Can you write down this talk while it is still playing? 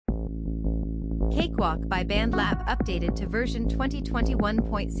Cakewalk by BandLab updated to version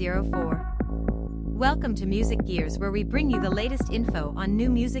 2021.04. Welcome to Music Gears, where we bring you the latest info on new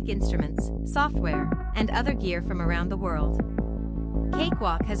music instruments, software, and other gear from around the world.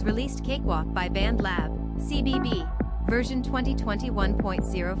 Cakewalk has released Cakewalk by BandLab, CBB, version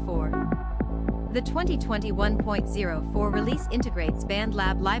 2021.04. The 2021.04 release integrates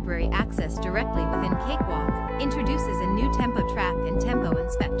BandLab library access directly within Cakewalk, introduces a new tempo track and tempo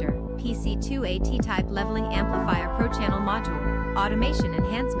inspector, PC2AT type leveling amplifier ProChannel module, automation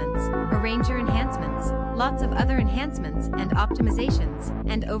enhancements, arranger enhancements, lots of other enhancements and optimizations,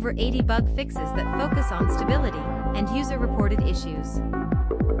 and over 80 bug fixes that focus on stability and user-reported issues.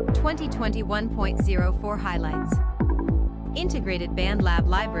 2021.04 highlights: integrated BandLab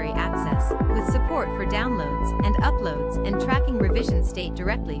library access, with support for downloads and uploads and tracking revision state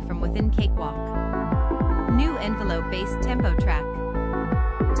directly from within Cakewalk. New envelope-based tempo track.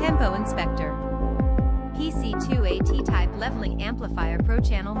 Tempo inspector. PC2AT type leveling amplifier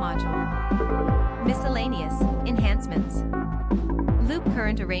ProChannel module. Miscellaneous enhancements. Loop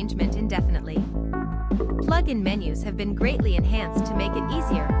current arrangement indefinitely. Plugin menus have been greatly enhanced to make it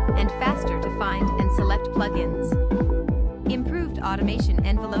easier and faster to find and select plugins. Improved automation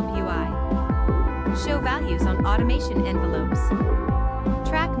envelope UI. Show values on automation envelopes.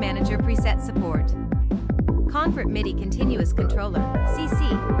 Track manager preset support. Convert MIDI continuous controller, CC,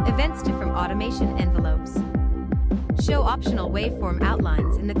 events to from automation envelopes. Show optional waveform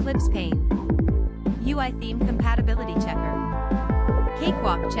outlines in the clips pane. UI theme compatibility checker.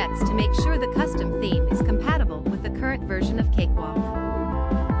 Cakewalk checks to make sure the custom theme is compatible with the current version of Cakewalk.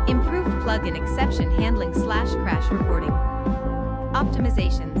 Improved plugin exception handling / crash reporting.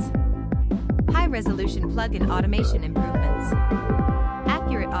 Optimizations. High-resolution plugin automation improvements.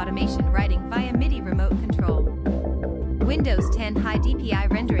 Accurate automation writing via MIDI remote control. Windows 10 high DPI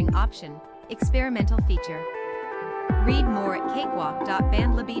rendering option, experimental feature. Read more at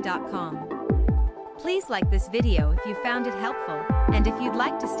cakewalk.bandlab.com. Please like this video if you found it helpful, and if you'd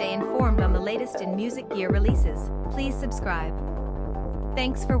like to stay informed on the latest in music gear releases, please subscribe.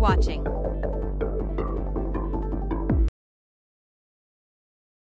 Thanks for watching.